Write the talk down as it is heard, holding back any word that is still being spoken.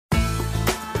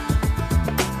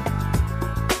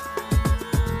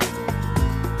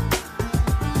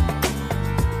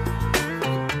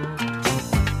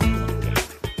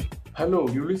Hello,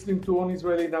 you're listening to On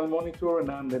Israeli Now Monitor,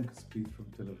 and I'm Caspit from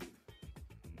Tel Aviv.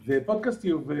 The podcast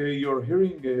you're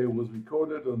hearing was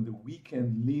recorded on the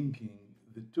weekend linking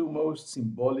the two most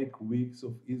symbolic weeks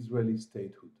of Israeli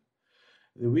statehood.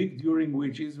 The week during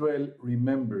which Israel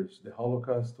remembers the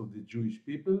Holocaust of the Jewish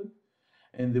people,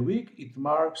 and the week it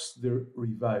marks their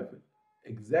revival.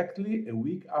 Exactly a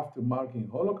week after marking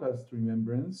Holocaust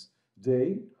Remembrance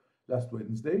Day, last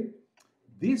Wednesday,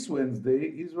 this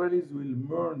Wednesday, Israelis will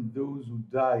mourn those who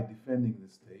died defending the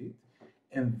state,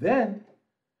 and then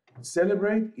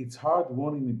celebrate its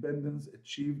hard-won independence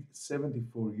achieved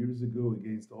 74 years ago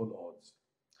against all odds.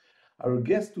 Our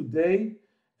guest today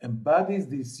embodies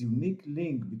this unique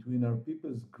link between our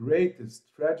people's greatest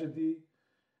tragedy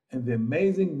and the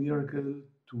amazing miracle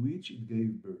to which it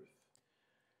gave birth.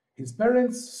 His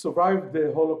parents survived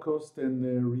the Holocaust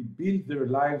and rebuilt their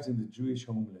lives in the Jewish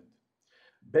homeland.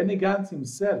 Benny Gantz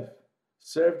himself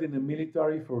served in the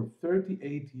military for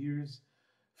 38 years,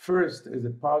 first as a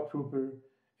paratrooper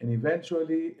and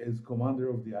eventually as commander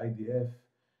of the IDF,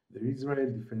 the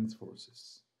Israel Defense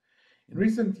Forces. In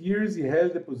recent years, he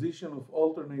held the position of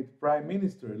alternate prime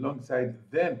minister alongside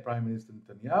then Prime Minister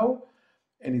Netanyahu,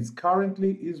 and is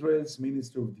currently Israel's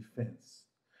Minister of Defense.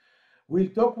 We'll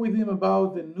talk with him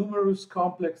about the numerous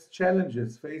complex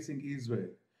challenges facing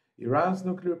Israel, Iran's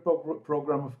nuclear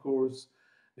program, of course,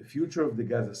 the future of the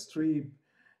Gaza Strip,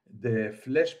 the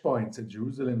flashpoints at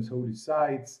Jerusalem's holy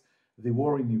sites, the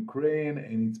war in Ukraine,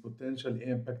 and its potential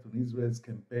impact on Israel's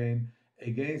campaign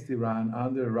against Iran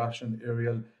under Russian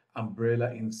aerial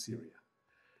umbrella in Syria.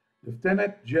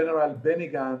 Lieutenant General Benny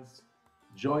Gantz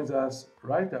joins us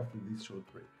right after this short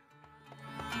break.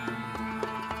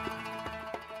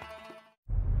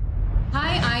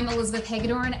 Hi, I'm Elizabeth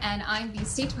Hagedorn, and I'm the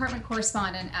State Department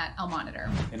correspondent at Al Monitor.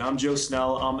 And I'm Joe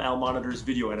Snell. I'm Al Monitor's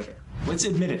video editor. Let's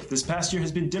admit it, this past year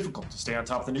has been difficult to stay on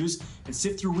top of the news and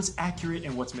sift through what's accurate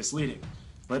and what's misleading.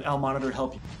 Let Al Monitor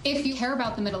help you. If you care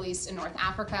about the Middle East and North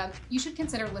Africa, you should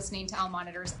consider listening to Al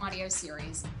Monitor's audio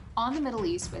series On the Middle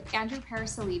East with Andrew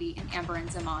Parasalidi and Amber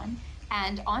Zaman,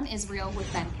 and On Israel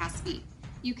with Ben Caspit.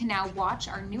 You can now watch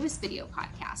our newest video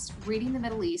podcast, Reading the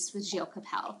Middle East with Gilles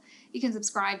Capel. You can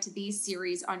subscribe to these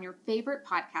series on your favorite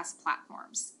podcast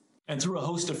platforms. And through a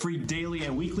host of free daily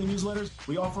and weekly newsletters,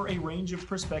 we offer a range of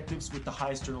perspectives with the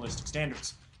highest journalistic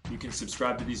standards. You can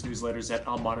subscribe to these newsletters at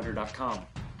almonitor.com.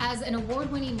 As an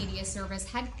award-winning media service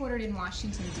headquartered in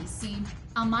Washington, D.C.,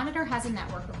 Al Monitor has a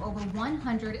network of over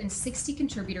 160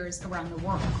 contributors around the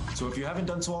world. So if you haven't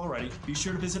done so already, be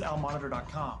sure to visit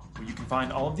almonitor.com, where you can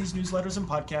find all of these newsletters and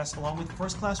podcasts along with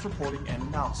first-class reporting and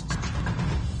analysis.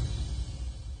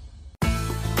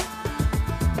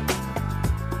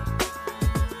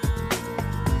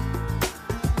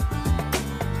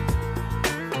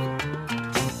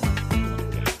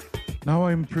 Now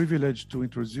I'm privileged to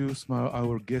introduce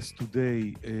our guest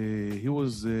today. He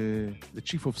was the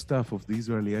Chief of Staff of the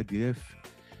Israeli IDF.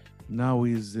 Now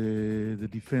he's the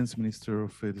Defense Minister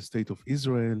of the State of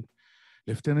Israel,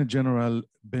 Lieutenant General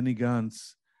Benny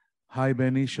Gantz. Hi,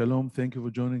 Benny. Shalom. Thank you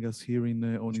for joining us here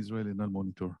on Israel and Al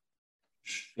Monitor.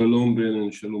 Shalom, Ben,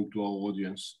 and shalom to our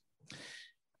audience.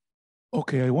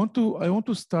 Okay, I want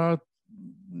to start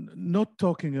not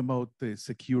talking about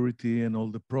security and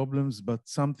all the problems, but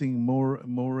something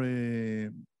more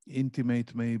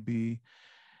intimate maybe.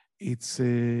 It's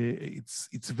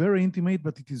very intimate,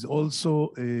 but it is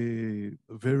also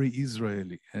very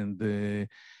Israeli. And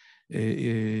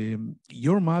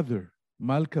your mother,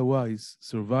 Malka Weiss,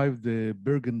 survived the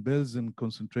Bergen-Belsen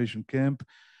concentration camp.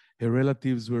 Her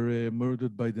relatives were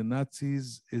murdered by the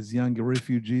Nazis as young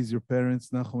refugees. Your parents,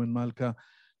 Nachum and Malka,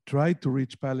 tried to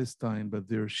reach Palestine, but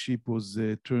their ship was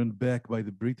turned back by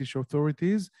the British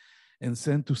authorities and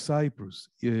sent to Cyprus.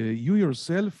 You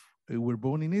yourself were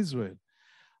born in Israel.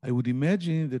 I would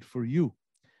imagine that for you,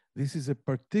 this is a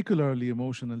particularly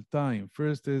emotional time.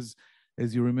 First, as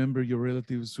you remember your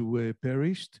relatives who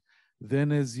perished,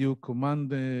 then as you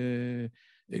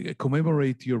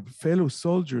commemorate your fellow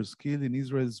soldiers killed in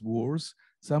Israel's wars,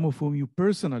 some of whom you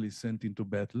personally sent into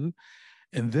battle,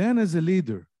 and then as a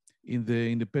leader in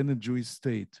the independent Jewish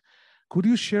state. Could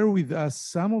you share with us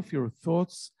some of your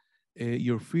thoughts,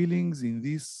 your feelings in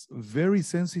these very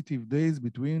sensitive days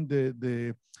between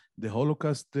the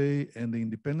Holocaust Day and the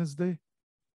Independence Day?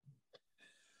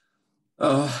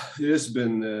 Yes,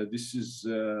 Ben, this is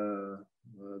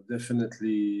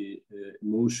definitely an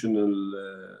emotional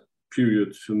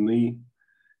period for me,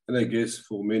 and I guess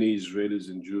for many Israelis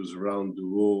and Jews around the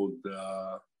world.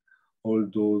 All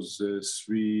those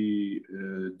 3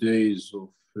 days of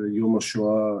Yom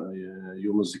HaShoah,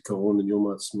 Yom HaZikaron, and Yom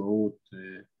HaAtzmaut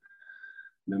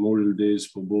memorial days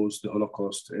for both the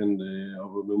Holocaust and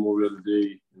our Memorial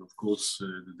Day, and of course,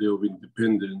 the Day of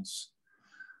Independence.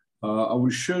 I will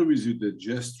share with you that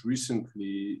just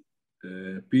recently,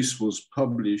 a piece was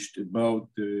published about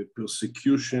the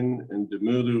persecution and the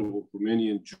murder of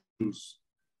Romanian Jews,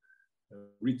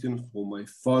 written from my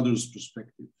father's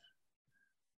perspective.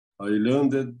 I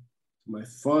learned that my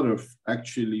father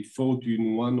actually fought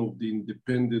in one of the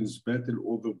independence battle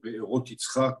over Be'erot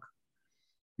Yitzhak,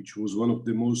 which was one of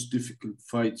the most difficult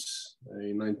fights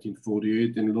in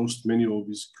 1948, and lost many of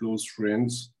his close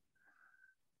friends.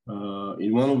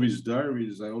 In one of his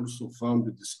diaries, I also found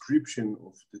a description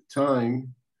of the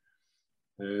time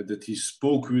that he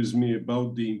spoke with me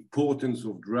about the importance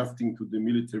of drafting to the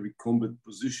military combat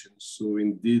positions. So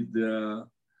indeed,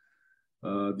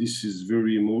 this is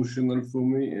very emotional for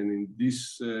me. And in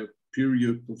this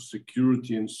period of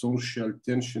security and social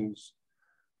tensions,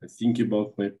 I think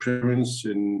about my parents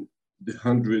and the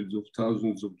hundreds of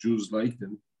thousands of Jews like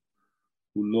them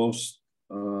who lost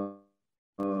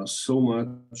so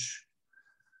much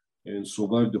and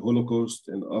survived the Holocaust.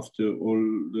 And after all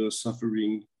the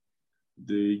suffering,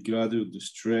 they gathered the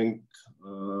strength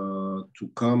to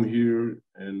come here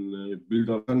and build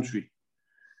our country.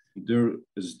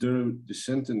 As their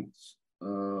descendants,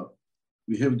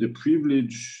 we have the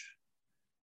privilege,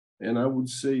 and I would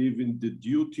say even the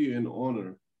duty and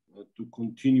honor to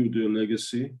continue their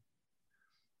legacy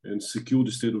and secure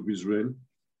the state of Israel.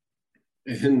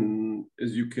 And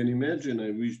as you can imagine,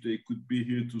 I wish they could be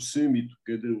here to see me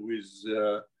together with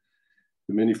the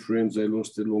many friends I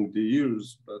lost along the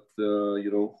years. But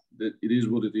you know, that it is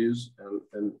what it is,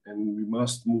 and we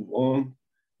must move on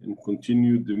and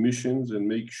continue the missions and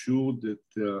make sure that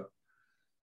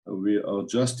we are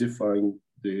justifying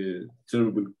the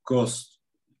terrible cost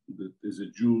that as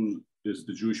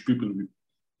the Jewish people we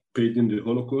paid in the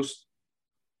Holocaust,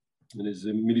 and as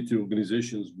the military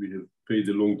organizations we have paid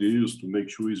along the years to make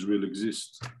sure Israel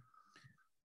exists.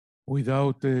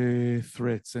 Without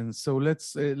threats. And so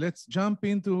let's jump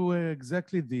into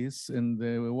exactly this. And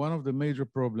one of the major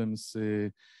problems,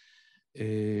 I'm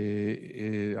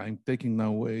taking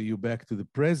now you back to the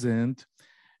present,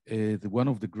 one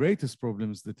of the greatest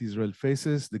problems that Israel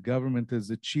faces, the government has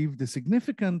achieved a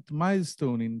significant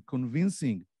milestone in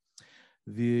convincing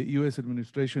the US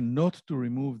administration not to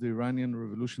remove the Iranian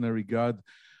Revolutionary Guard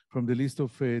from the list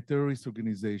of terrorist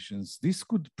organizations. This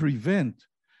could prevent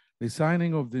the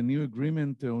signing of the new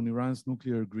agreement on Iran's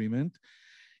nuclear agreement.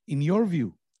 In your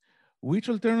view, which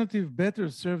alternative better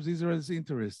serves Israel's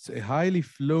interests, a highly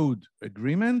flawed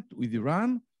agreement with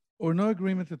Iran or no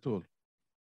agreement at all?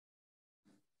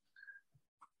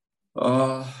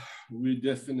 We're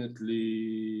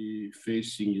definitely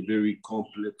facing a very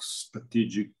complex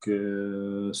strategic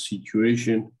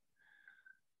situation.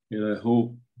 And I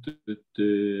hope that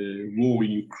the war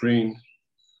in Ukraine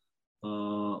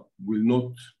will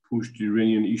not push the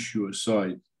Iranian issue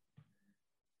aside.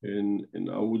 And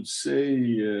I would say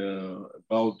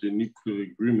about the nuclear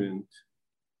agreement,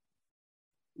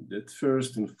 that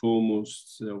first and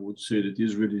foremost, I would say that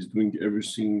Israel is doing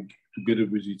everything together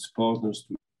with its partners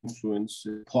to influence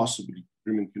possibly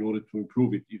agreement in order to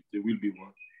improve it if there will be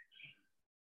one.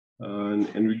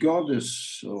 And regardless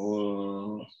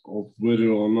of whether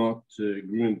or not the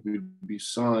agreement will be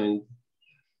signed,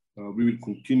 we will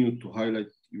continue to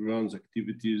highlight Iran's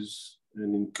activities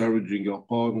and encouraging our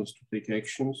partners to take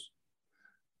actions,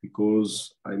 because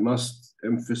I must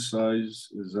emphasize,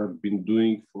 as I've been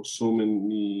doing for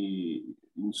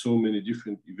in so many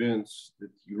different events,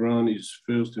 that Iran is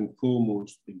first and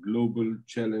foremost a global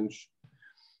challenge,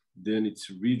 then it's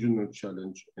a regional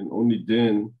challenge, and only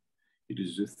then it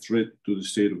is a threat to the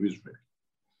state of Israel.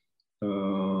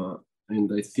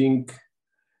 And I think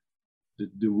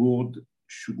that the world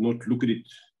should not look at it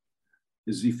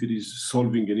as if it is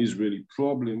solving an Israeli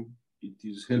problem. It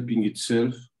is helping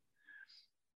itself.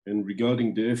 And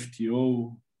regarding the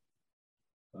FTO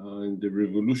and the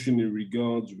Revolutionary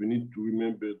Guards, we need to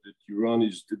remember that Iran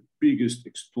is the biggest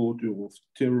exporter of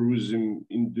terrorism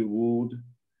in the world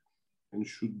and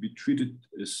should be treated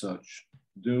as such.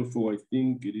 Therefore, I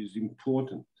think it is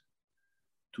important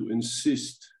to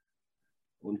insist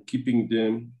on keeping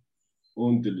them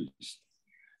on the list.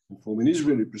 And from an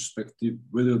Israeli perspective,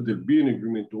 whether there'll be an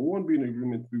agreement or won't be an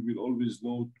agreement, we will always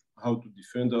know how to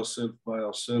defend ourselves by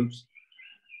ourselves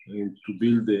and to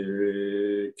build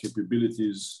the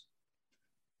capabilities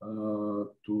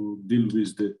to deal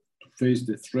with to face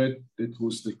the threat. That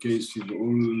was the case in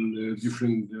all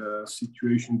different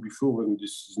situations before, and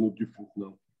this is no different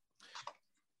now.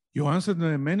 You answered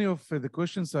many of the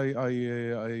questions I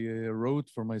wrote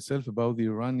for myself about the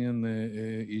Iranian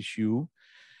issue.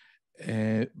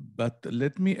 But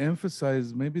let me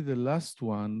emphasize maybe the last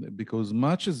one, because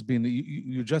much has been,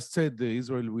 you just said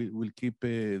Israel will keep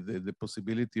the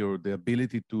possibility or the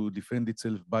ability to defend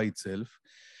itself by itself.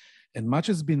 And much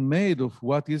has been made of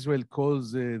what Israel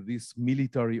calls this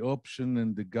military option,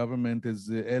 and the government has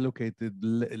allocated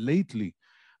lately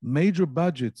major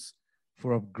budgets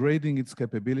for upgrading its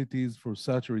capabilities for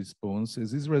such a response.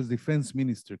 As Israel's defense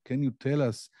minister, can you tell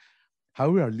us how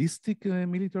realistic a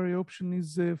military option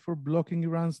is for blocking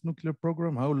Iran's nuclear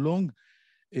program? How long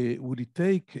would it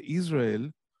take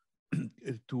Israel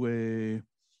to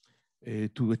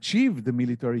achieve the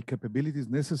military capabilities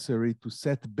necessary to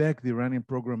set back the Iranian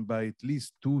program by at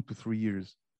least 2 to 3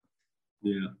 years?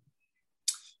 Yeah.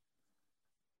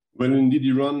 Well, indeed,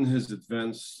 Iran has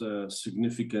advanced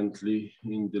significantly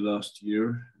in the last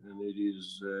year, and it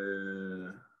is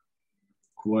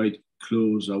quite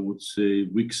close, I would say,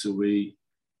 weeks away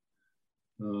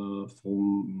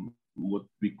from what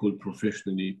we call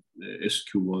professionally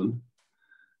SQ1.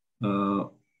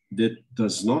 That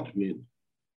does not mean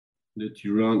that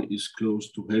Iran is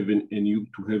close to having a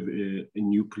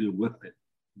nuclear weapon,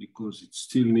 because it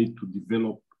still needs to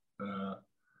develop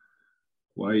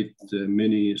quite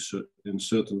many and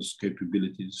certain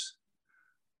capabilities.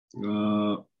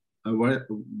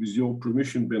 With your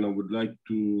permission, Ben, I would like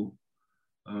to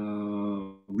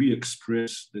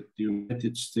re-express that the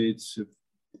United States have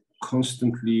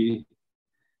constantly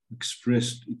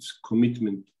expressed its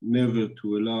commitment never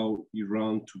to allow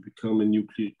Iran to become a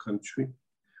nuclear country.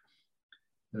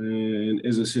 And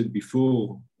as I said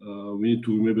before, we need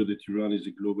to remember that Iran is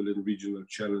a global and regional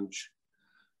challenge,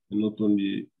 and not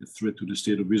only a threat to the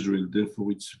state of Israel.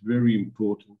 Therefore, it's very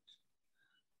important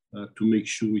to make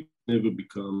sure it never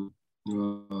become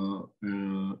a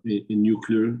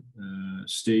nuclear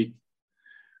state.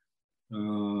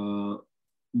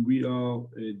 We are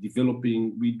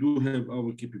developing, we do have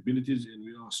our capabilities, and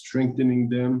we are strengthening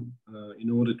them in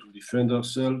order to defend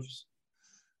ourselves.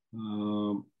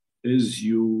 As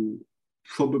you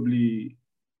probably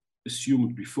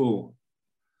assumed before,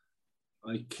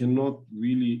 I cannot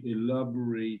really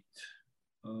elaborate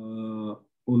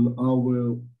on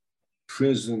our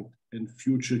present and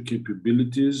future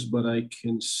capabilities, but I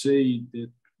can say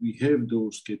that we have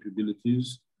those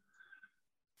capabilities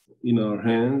in our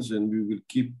hands, and we will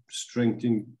keep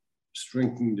strengthening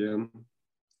them,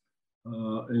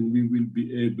 and we will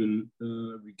be able,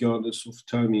 regardless of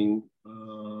timing,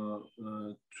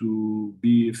 to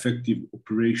be effective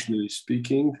operationally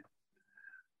speaking.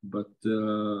 But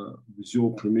with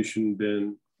your permission,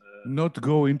 Ben, not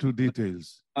go into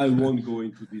details. I won't go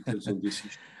into details on this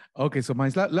issue. Okay, so my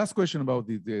last question about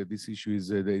this issue is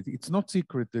that it's not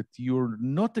secret that you're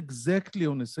not exactly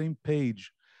on the same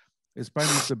page as Prime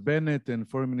Minister Bennett and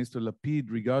Foreign Minister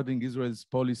Lapid regarding Israel's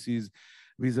policies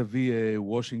vis-à-vis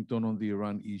Washington on the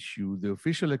Iran issue. The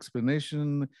official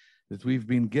explanation that we've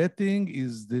been getting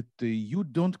is that you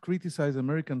don't criticize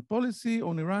American policy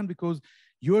on Iran because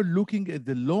you're looking at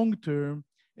the long term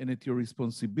and at your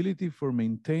responsibility for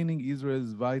maintaining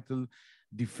Israel's vital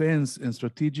defense and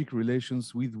strategic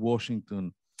relations with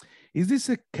Washington. Is this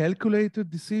a calculated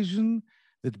decision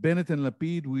that Bennett and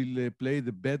Lapid will play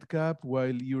the bad cop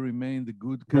while you remain the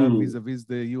good cop vis-a-vis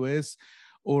the US?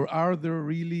 Or are there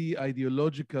really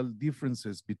ideological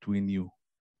differences between you?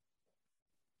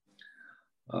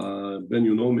 Ben,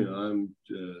 you know me,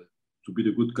 to be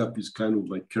the good cop is kind of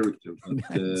my character.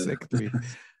 But, exactly.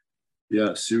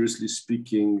 Yeah, seriously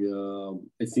speaking,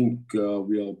 I think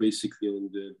we are basically on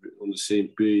the same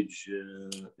page,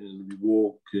 and we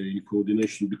work in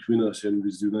coordination between us and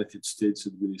with the United States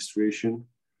administration.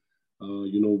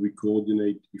 We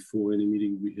coordinate before any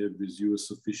meeting we have with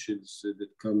US officials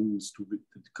that come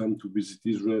to visit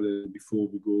Israel, and before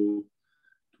we go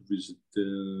to visit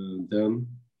them.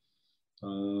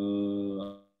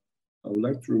 I would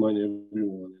like to remind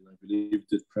everyone, and I believe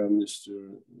that the Prime Minister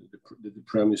and the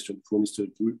Foreign Minister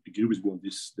agree with me on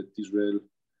this, that Israel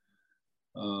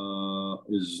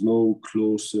is no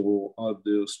closer or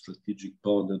other strategic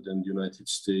partner than the United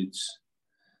States,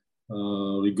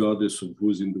 regardless of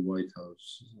who's in the White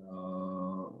House.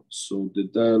 So the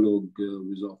dialogue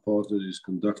with our partners is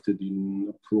conducted in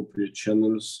appropriate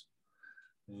channels,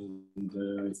 and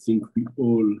I think we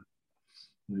all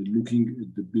looking at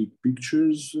the big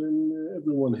pictures, and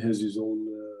everyone has his own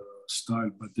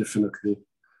style, but definitely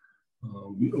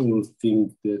we all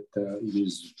think that it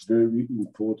is very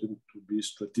important to be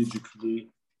strategically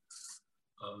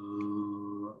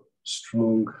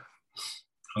strong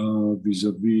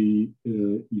vis-a-vis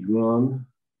Iran,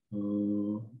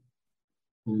 and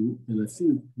I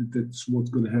think that that's what's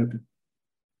going to happen.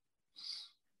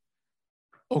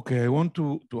 Okay, I want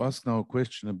to ask now a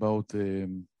question about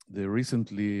the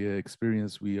recently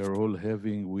experience we are all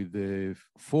having with the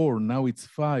 4, now it's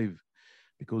 5,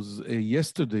 because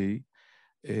yesterday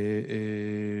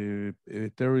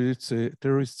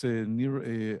terrorists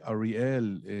near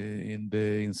Ariel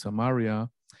in Samaria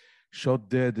shot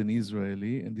dead an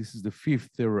Israeli, and this is the 5th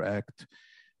terror act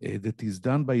that is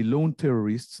done by lone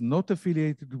terrorists not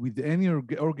affiliated with any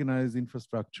organized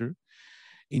infrastructure.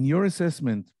 In your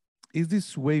assessment, is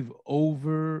this wave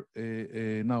over?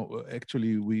 Now,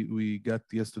 actually, we got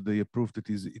yesterday a proof that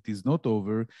it is not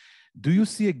over. Do you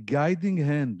see a guiding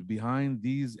hand behind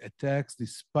these attacks,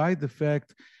 despite the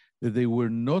fact that they were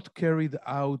not carried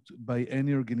out by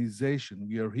any organization?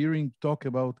 We are hearing talk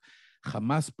about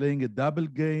Hamas playing a double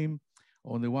game.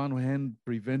 On the one hand,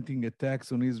 preventing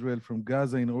attacks on Israel from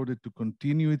Gaza in order to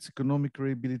continue its economic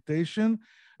rehabilitation,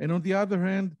 and on the other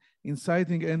hand,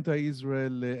 inciting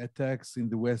anti-Israel attacks in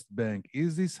the West Bank.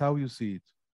 Is this how you see it?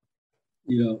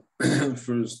 Yeah,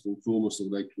 first and foremost,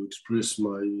 I'd like to express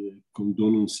my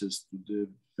condolences to the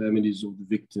families of the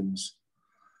victims.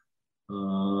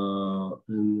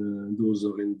 And those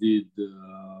are indeed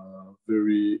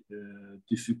very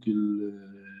difficult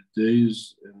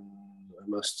days. And I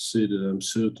must say that I'm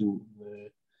certain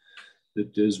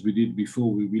that as we did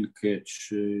before, we will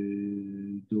catch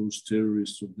those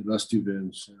terrorists of the last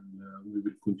events, and we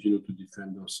will continue to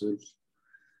defend ourselves.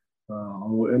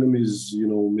 Our enemies,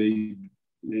 may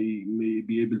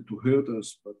be able to hurt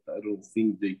us, but I don't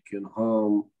think they can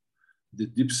harm the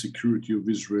deep security of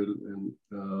Israel, and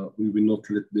we will not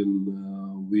let them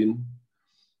win.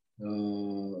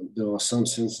 There are some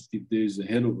sensitive days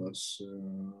ahead of us,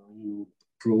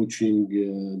 approaching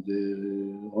the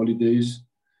holidays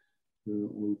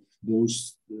of both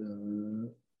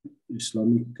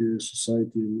Islamic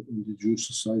society and the Jewish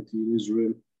society in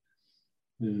Israel.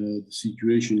 The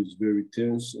situation is very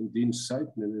tense, and the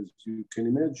incitement, as you can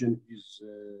imagine, is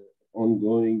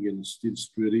ongoing and still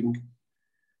spreading.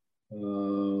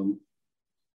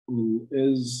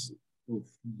 As of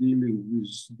dealing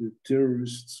with the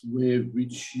terrorists wave,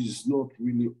 which is not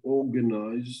really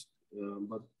organized,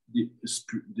 but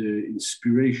the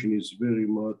inspiration is very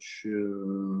much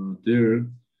there.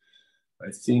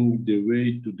 I think the way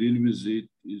to deal with it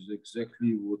is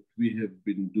exactly what we have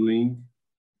been doing,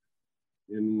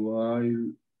 and while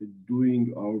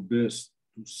doing our best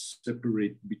to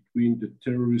separate between the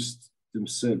terrorists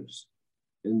themselves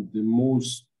and the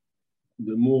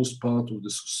most part of the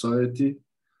society,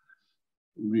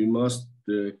 we must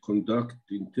conduct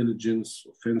intelligence,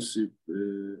 offensive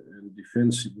and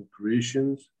defensive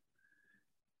operations.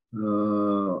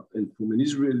 And from an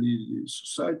Israeli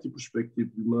society perspective,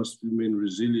 we must remain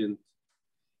resilient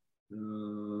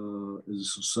as a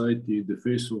society in the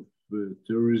face of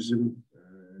terrorism,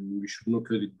 and we should not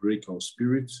let it break our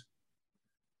spirits.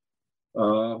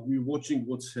 We're watching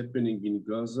what's happening in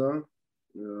Gaza.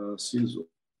 Since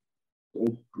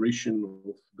operation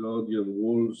of Guardian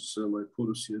Walls, my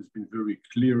policy has been very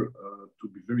clear to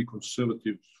be very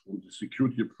conservative on the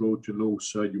security approach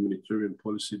alongside humanitarian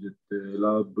policy that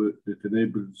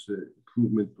enables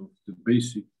improvement of the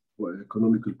basic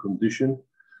economical condition,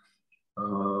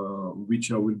 which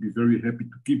I will be very happy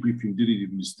to keep if indeed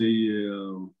it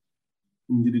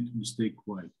will stay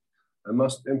quiet. I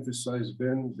must emphasize,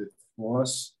 Ben, that for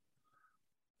us,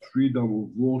 freedom of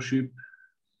worship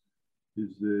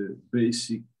is the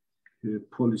basic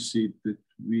policy that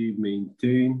we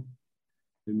maintain,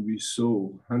 and we saw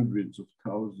hundreds of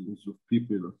thousands of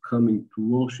people are coming to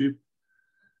worship,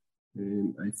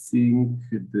 and I think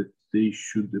that they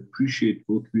should appreciate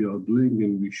what we are doing,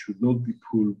 and we should not be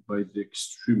pulled by the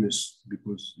extremists,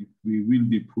 because if we will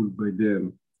be pulled by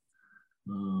them,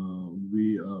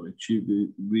 we are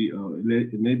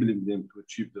enabling them to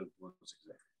achieve their goals.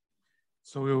 Exactly.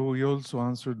 So you also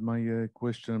answered my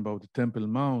question about the Temple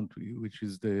Mount, which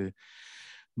is the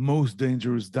most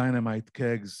dangerous dynamite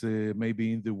kegs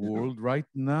maybe in the world. Right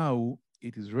now,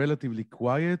 it is relatively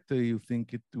quiet. You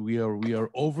think we are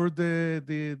over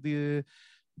the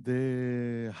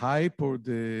hype or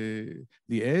the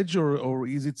edge, or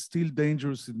is it still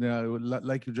dangerous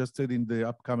like you just said in the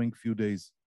upcoming few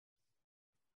days?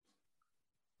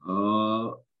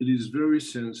 It is very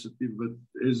sensitive, but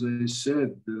as I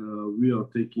said, we are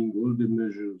taking all the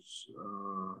measures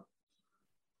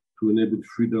to enable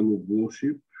freedom of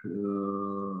worship,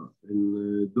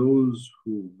 and those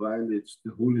who violate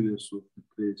the holiness of the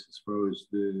place, as far as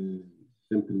the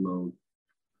Temple Mount,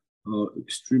 are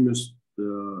extremists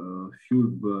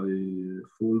fueled by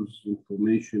false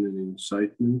information and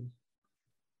incitement.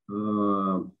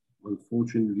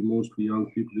 Unfortunately, mostly young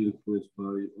people influenced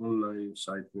by online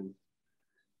incitement.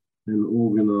 and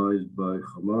organized by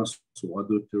Hamas or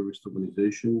other terrorist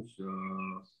organizations.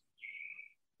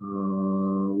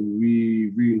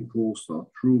 We reinforced our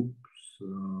troops,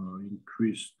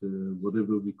 increased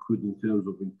whatever we could in terms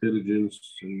of intelligence,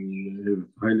 and have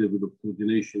high level of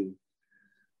coordination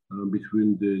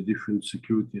between the different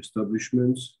security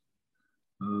establishments.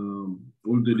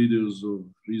 All the leaders of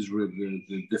Israel,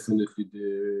 definitely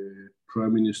the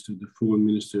Prime Minister, the Foreign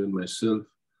Minister, and myself,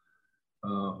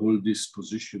 hold this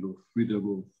position of freedom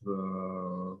of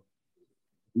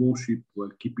worship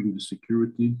while keeping the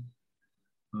security.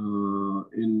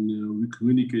 And we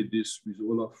communicate this with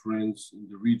all our friends in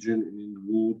the region and in the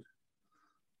world.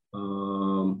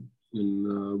 And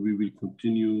we will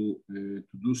continue to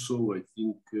do so. I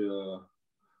think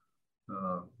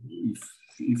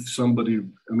if somebody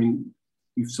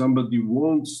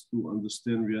wants to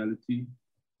understand reality,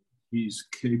 he's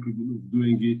capable of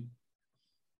doing it.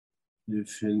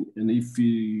 If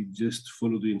we just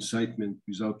follow the incitement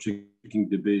without checking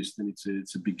the base, then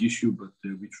it's a big issue, but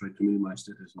we try to minimize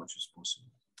that as much as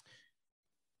possible.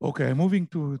 Okay, moving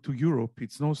to Europe.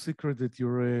 It's no secret that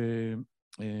you're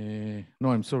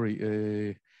no, I'm sorry.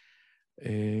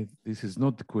 This is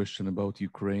not the question about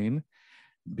Ukraine,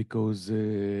 because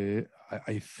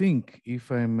I think,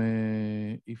 if I'm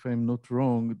not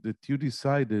wrong, that you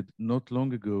decided not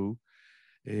long ago,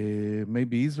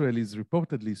 maybe Israel is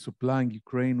reportedly supplying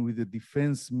Ukraine with the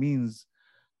defense means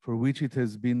for which it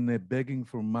has been begging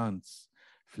for months,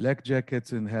 flak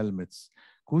jackets and helmets.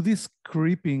 Could this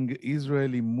creeping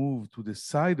Israeli move to the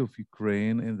side of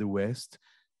Ukraine and the West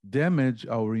damage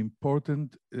our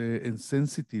important and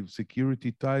sensitive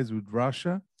security ties with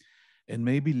Russia, and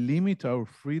maybe limit our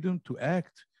freedom to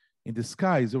act in the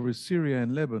skies over Syria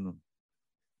and Lebanon?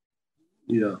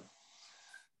 Yeah.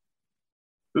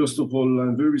 First of all,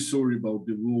 I'm very sorry about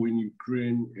the war in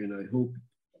Ukraine, and I hope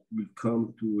it will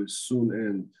come to a soon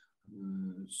end,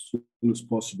 as soon as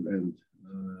possible end.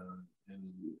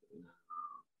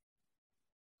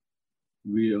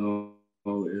 We are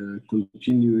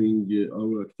continuing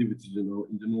our activities in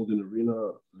the northern arena,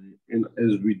 and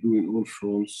as we do in all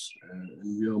fronts,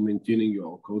 and we are maintaining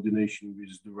our coordination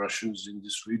with the Russians in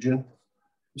this region.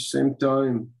 At the same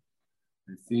time,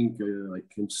 I think I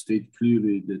can state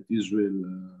clearly that Israel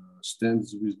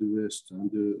stands with the West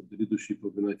under the leadership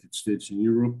of the United States and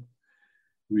Europe.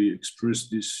 We express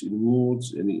this in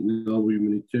words and in our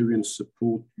humanitarian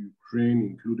support to Ukraine,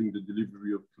 including the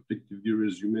delivery of protective gear,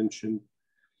 as you mentioned,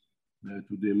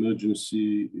 to the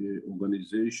emergency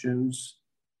organizations.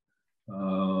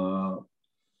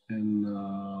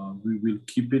 We will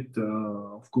keep it.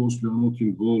 Of course, we are not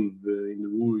involved in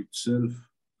the war itself.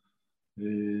 A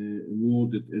war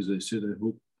that, as I said, I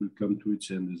hope will come to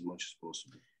its end as much as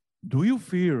possible. Do you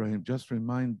fear, I just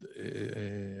reminded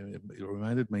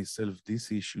myself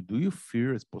this issue, do you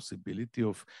fear a possibility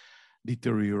of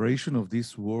deterioration of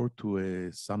this war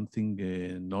to something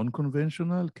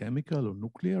non-conventional, chemical or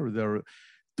nuclear? There are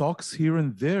talks here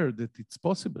and there that it's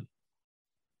possible.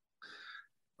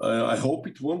 I hope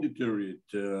it won't deteriorate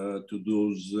to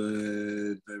those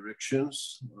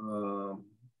directions.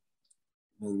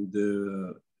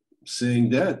 Saying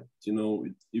that,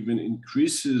 it even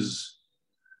increases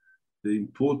the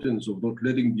importance of not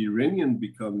letting the Iranian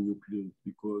become nuclear,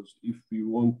 because if we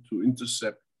want to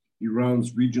intercept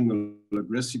Iran's regional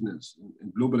aggressiveness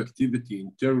and global activity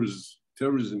in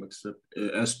terrorism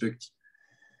aspects,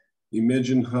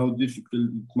 imagine how difficult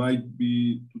it might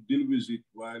be to deal with it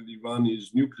while Iran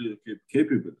is nuclear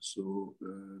capable. So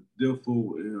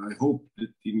therefore, I hope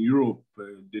that in Europe,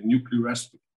 the nuclear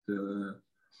aspect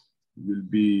will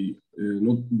be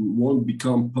won't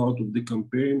become part of the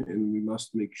campaign, and we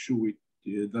must make sure it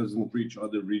doesn't reach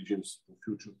other regions in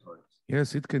future times.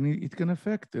 Yes, it can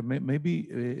affect. Maybe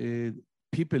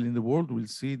people in the world will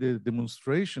see the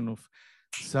demonstration of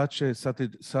such a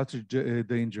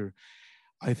danger.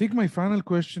 I think my final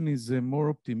question is more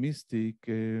optimistic.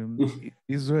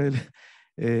 Israel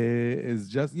is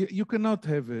just, you cannot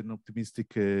have an optimistic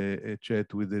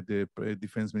chat with the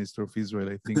Defense Minister of Israel,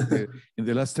 I think, in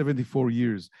the last 74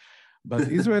 years.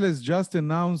 But Israel has just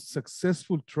announced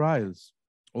successful trials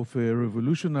of a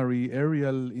revolutionary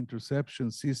aerial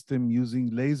interception system using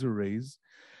laser rays.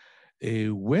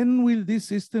 When will this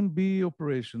system be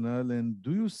operational, and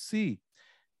do you see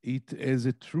it as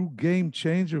a true game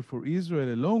changer for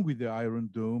Israel, along with the Iron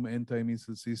Dome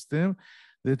anti-missile system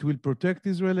that will protect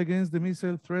Israel against the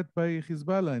missile threat by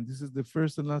Hezbollah? And this is the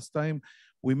first and last time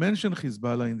we mention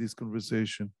Hezbollah in this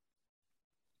conversation.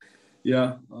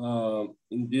 Yeah,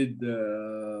 indeed,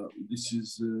 this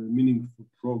is meaningful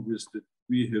progress that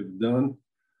we have done.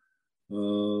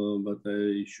 but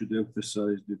I should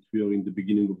emphasize that we are in the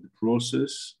beginning of the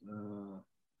process.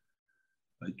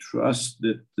 I trust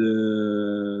that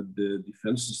the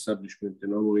defense establishment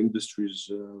and our industries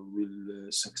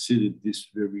will succeed at this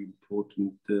very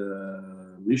important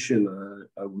mission.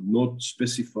 I would not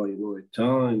specify, a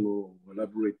time or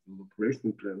elaborate on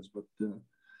operational plans, but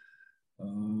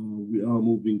we are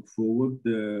moving forward.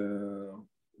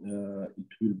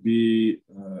 It will be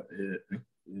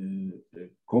a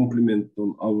complement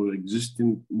on our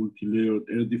existing multi-layered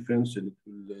air defense, and it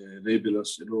will enable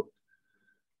us a lot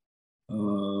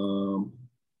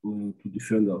to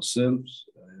defend ourselves.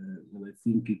 And I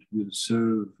think it will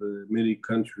serve many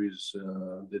countries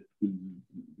that will be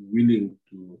willing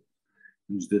to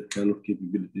use that kind of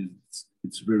capabilities.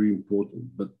 It's very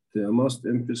important. But I must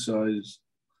emphasize,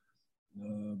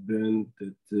 Ben,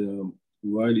 that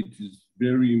while it is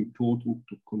very important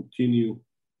to continue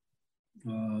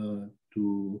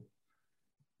to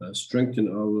strengthen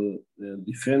our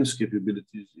defense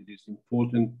capabilities, it is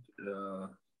important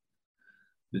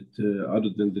that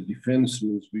other than the defense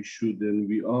means we should and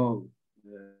we are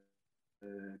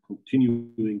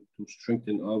continuing to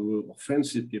strengthen our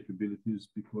offensive capabilities,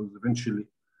 because eventually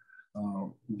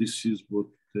this is what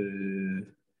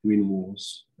win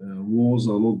wars. Wars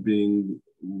are not being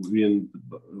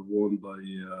won by,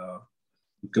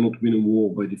 you cannot win a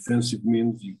war by defensive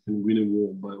means, you can win a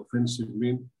war by offensive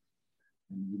means,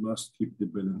 and you must keep the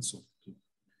balance of the two.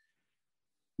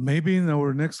 Maybe in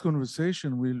our next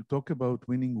conversation, we'll talk about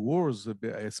winning wars,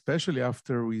 especially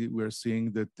after we're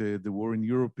seeing that the war in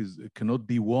Europe cannot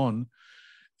be won,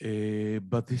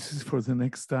 but this is for the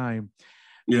next time.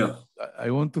 Yeah. I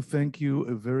want to thank you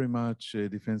very much,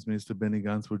 Defense Minister Benny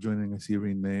Gantz, for joining us here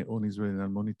on Israel and Al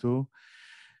Monitor.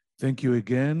 Thank you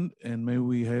again, and may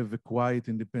we have a quiet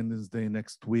Independence Day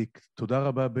next week. Toda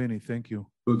rabba, Benny. Thank you.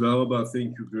 Toda rabba.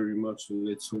 Thank you very much, and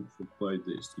let's hope for quiet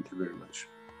days. Thank you very much.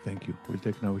 Thank you. We'll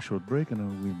take now a short break, and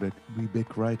we'll be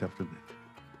back right after that.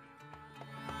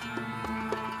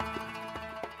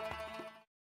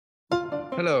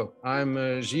 Hello,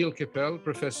 I'm Gilles Kepel,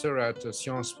 professor at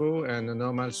Sciences Po and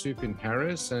Normal Sup in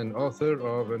Paris, and author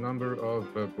of a number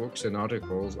of books and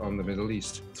articles on the Middle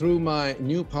East. Through my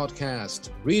new podcast,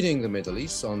 Reading the Middle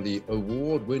East, on the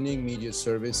award-winning media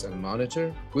service Al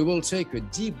Monitor, we will take a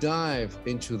deep dive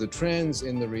into the trends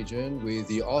in the region with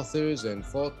the authors and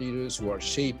thought leaders who are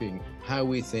shaping how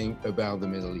we think about the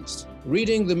Middle East.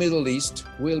 Reading the Middle East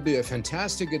will be a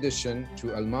fantastic addition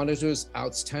to Al Monitor's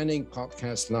outstanding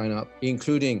podcast lineup,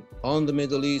 including On the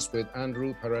Middle East with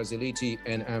Andrew Paraziliti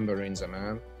and Amber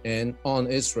Zaman, and On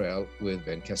Israel with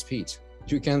Ben Caspit.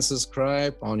 You can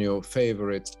subscribe on your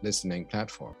favorite listening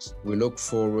platforms. We look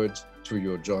forward to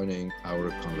your joining our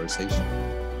conversation.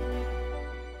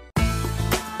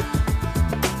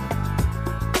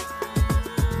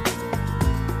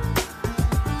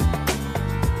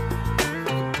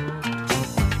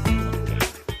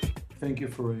 Thank you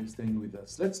for staying with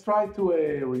us. Let's try to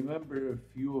remember a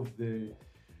few of the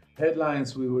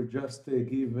headlines we were just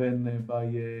given by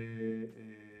the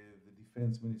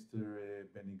Defense Minister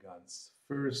Benny Gantz.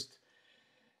 First,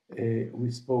 we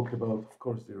spoke about, of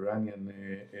course, the Iranian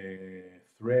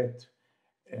threat,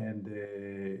 and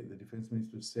the Defense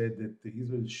Minister said that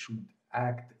Israel should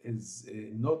act as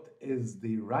not as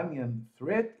the Iranian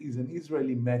threat is an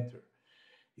Israeli matter.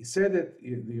 He said that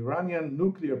the Iranian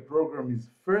nuclear program is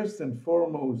first and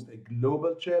foremost a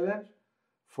global challenge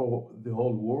for the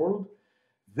whole world,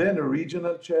 then a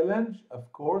regional challenge,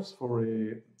 of course, for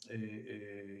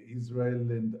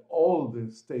Israel and all the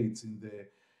states in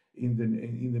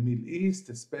the Middle East,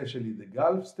 especially the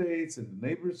Gulf states and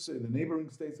the neighboring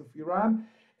states of Iran,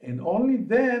 and only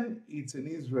then it's an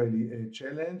Israeli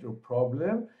challenge or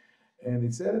problem. And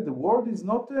he said that the world is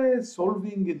not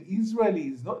solving an Israeli,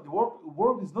 the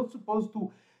world is not supposed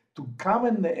to come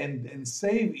and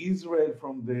save Israel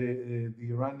from the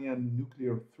Iranian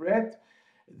nuclear threat.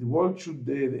 The world should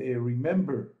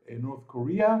remember North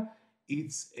Korea.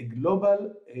 It's a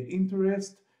global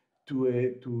interest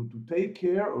to take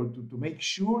care or to make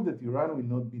sure that Iran will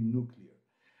not be nuclear.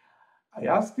 I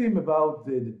asked him about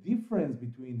the difference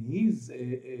between his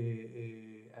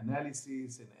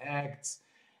analysis and acts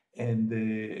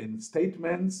and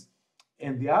statements,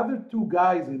 and the other two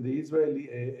guys in the Israeli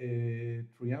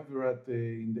triumvirate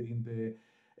in the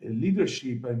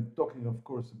leadership. I'm talking, of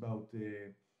course, about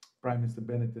Prime Minister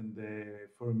Bennett and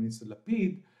Foreign Minister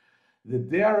Lapid, that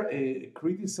they are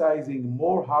criticizing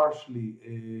more harshly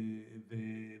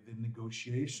the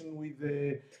negotiation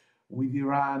with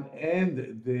Iran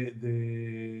and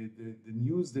the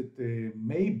news that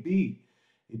maybe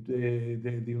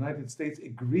the United States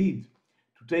agreed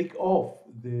to take off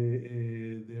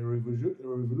the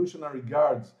revolutionary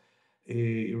guards,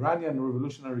 Iranian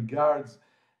revolutionary guards,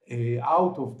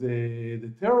 out of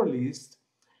the terror list.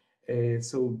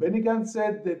 So Benny Gantz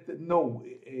said that no,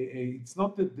 it's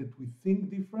not that we think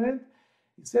different.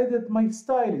 He said that my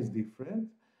style is different.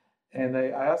 And I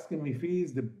asked him if he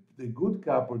is the good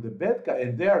cop or the bad cop,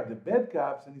 and they are the bad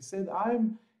cops. And he said,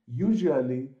 I'm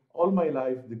usually all my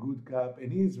life the good cop.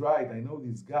 And he's right. I know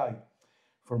this guy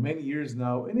for many years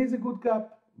now, and he's a good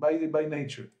cop by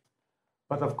nature.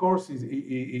 But of course,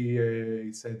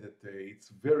 he said that it's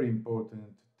very important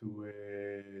to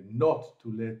not to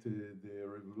let the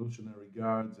Revolutionary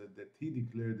Guards that he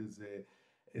declared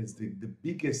as the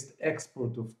biggest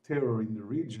export of terror in the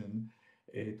region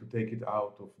to take it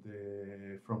out of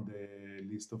from the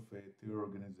list of terror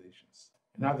organizations.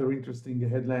 Another interesting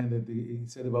headline that he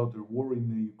said about the war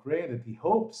in Ukraine, that he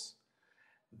hopes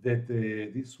that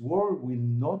this war will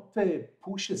not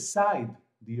push aside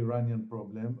the Iranian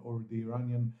problem or the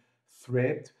Iranian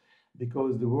threat,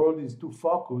 because the world is too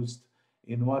focused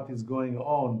in what is going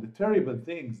on, the terrible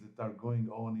things that are going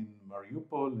on in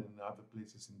Mariupol and other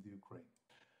places in the Ukraine.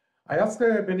 I asked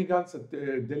Benny Gantz a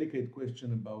delicate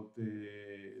question about the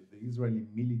Israeli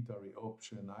military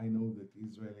option. I know that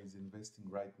Israel is investing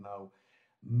right now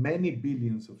many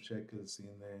billions of shekels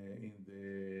in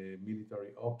the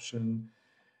military option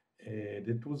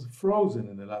that was frozen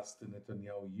in the last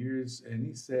Netanyahu years. And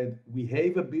he said, we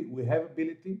have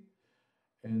ability,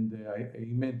 and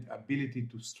he meant ability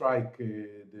to strike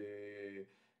the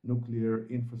nuclear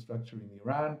infrastructure in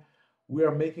Iran. We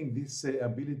are making this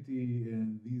ability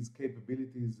and these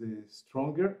capabilities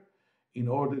stronger in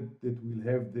order that we'll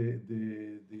have the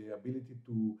ability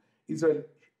to, Israel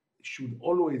should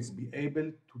always be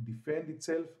able to defend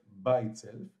itself by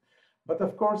itself. But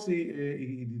of course,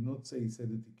 he did not say, he said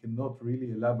that he cannot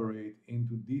really elaborate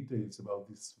into details about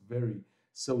this very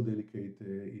so delicate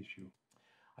issue.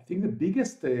 I think the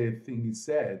biggest thing he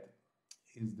said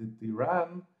is that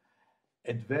Iran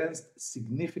advanced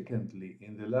significantly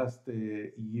in the last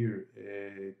year,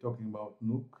 talking about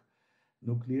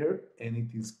nuclear, and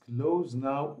it is close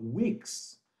now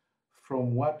weeks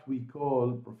from what we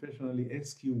call professionally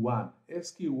SQ1.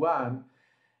 SQ1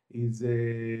 is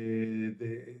that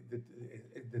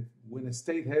when a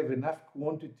state have enough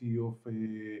quantity of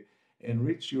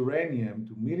enriched uranium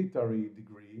to military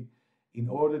degree in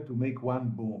order to make one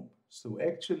bomb. So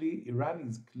actually Iran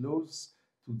is close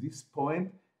to this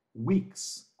point,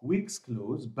 weeks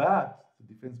close, but the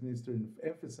defense minister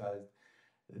emphasized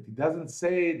that he doesn't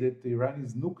say that Iran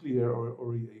is nuclear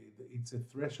or it's a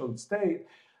threshold state,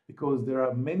 because there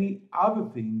are many other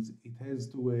things it has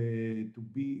to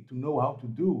know how to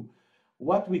do.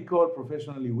 What we call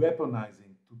professionally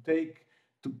weaponizing,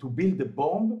 to build a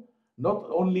bomb, not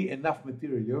only enough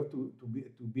material, you have to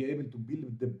be able to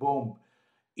build the bomb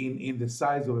in the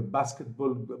size of a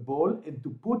basketball ball and to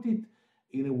put it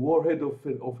in a warhead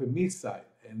of a missile.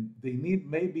 And they need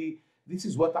maybe, this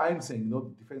is what I'm saying, not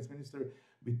the defense minister,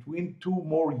 between 2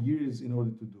 more years in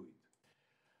order to do it.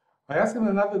 I asked him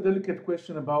another delicate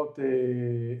question about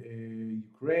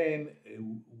Ukraine.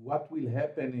 What will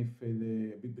happen if,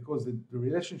 because the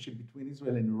relationship between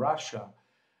Israel and Russia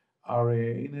are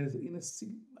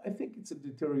I think it's a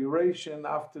deterioration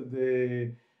after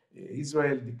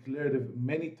Israel declared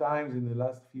many times in the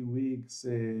last few weeks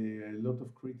a lot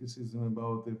of criticism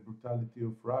about the brutality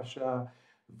of Russia,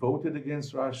 voted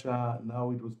against Russia.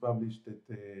 Now it was published that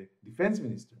Defense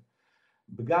Minister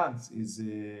Benny Gantz is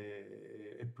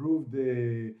approved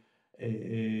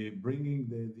bringing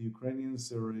the Ukrainians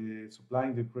or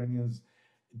supplying the Ukrainians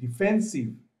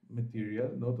defensive material,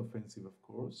 not offensive, of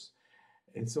course.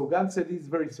 And so Gantz said he's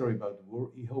very sorry about the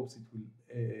war. He hopes it will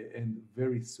end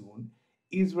very soon.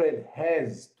 Israel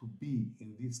has to be,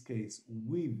 in this case,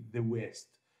 with the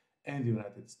West and the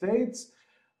United States.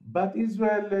 But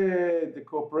Israel, the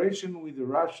cooperation with the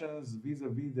Russians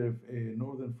vis-à-vis the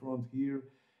northern front here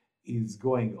is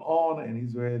going on, and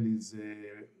Israel is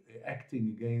acting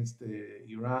against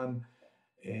Iran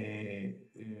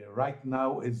right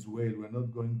now as well. We're not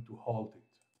going to halt it.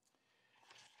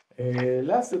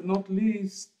 Last but not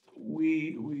least,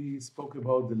 we spoke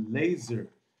about the laser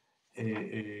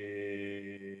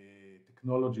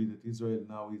technology that Israel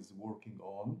now is working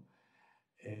on,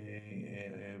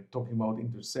 talking about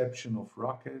interception of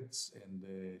rockets and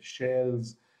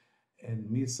shells and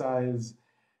missiles.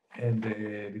 And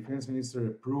the defense minister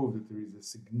approved that there is a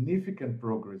significant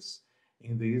progress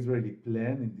in the Israeli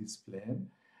plan, in this plan.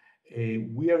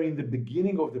 We are in the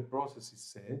beginning of the process, he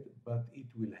said, but it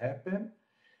will happen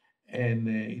and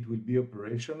it will be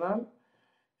operational.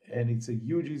 And it's a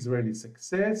huge Israeli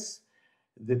success.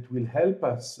 that will help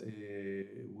us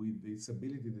with this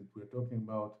ability that we're talking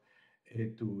about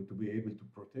to be able to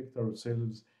protect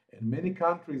ourselves. And many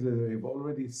countries have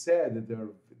already said that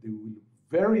they will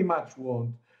very much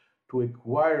want to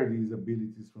acquire these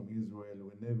abilities from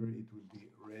Israel whenever it will be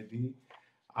ready.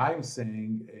 I'm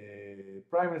saying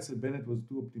Prime Minister Bennett was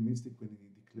too optimistic when he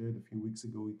declared a few weeks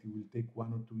ago it will take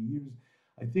 1 or 2 years.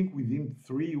 I think within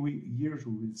 3 years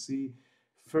we will see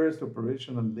first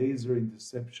operational laser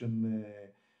interception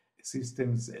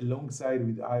systems alongside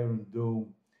with Iron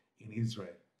Dome in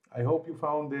Israel. I hope you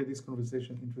found this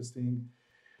conversation interesting.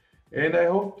 And I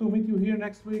hope to meet you here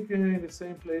next week in the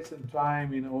same place and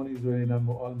time in On Israel and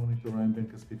Al Monitor. I'm Ben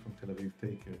Caspit from Tel Aviv.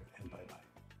 Take care and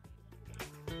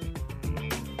bye-bye.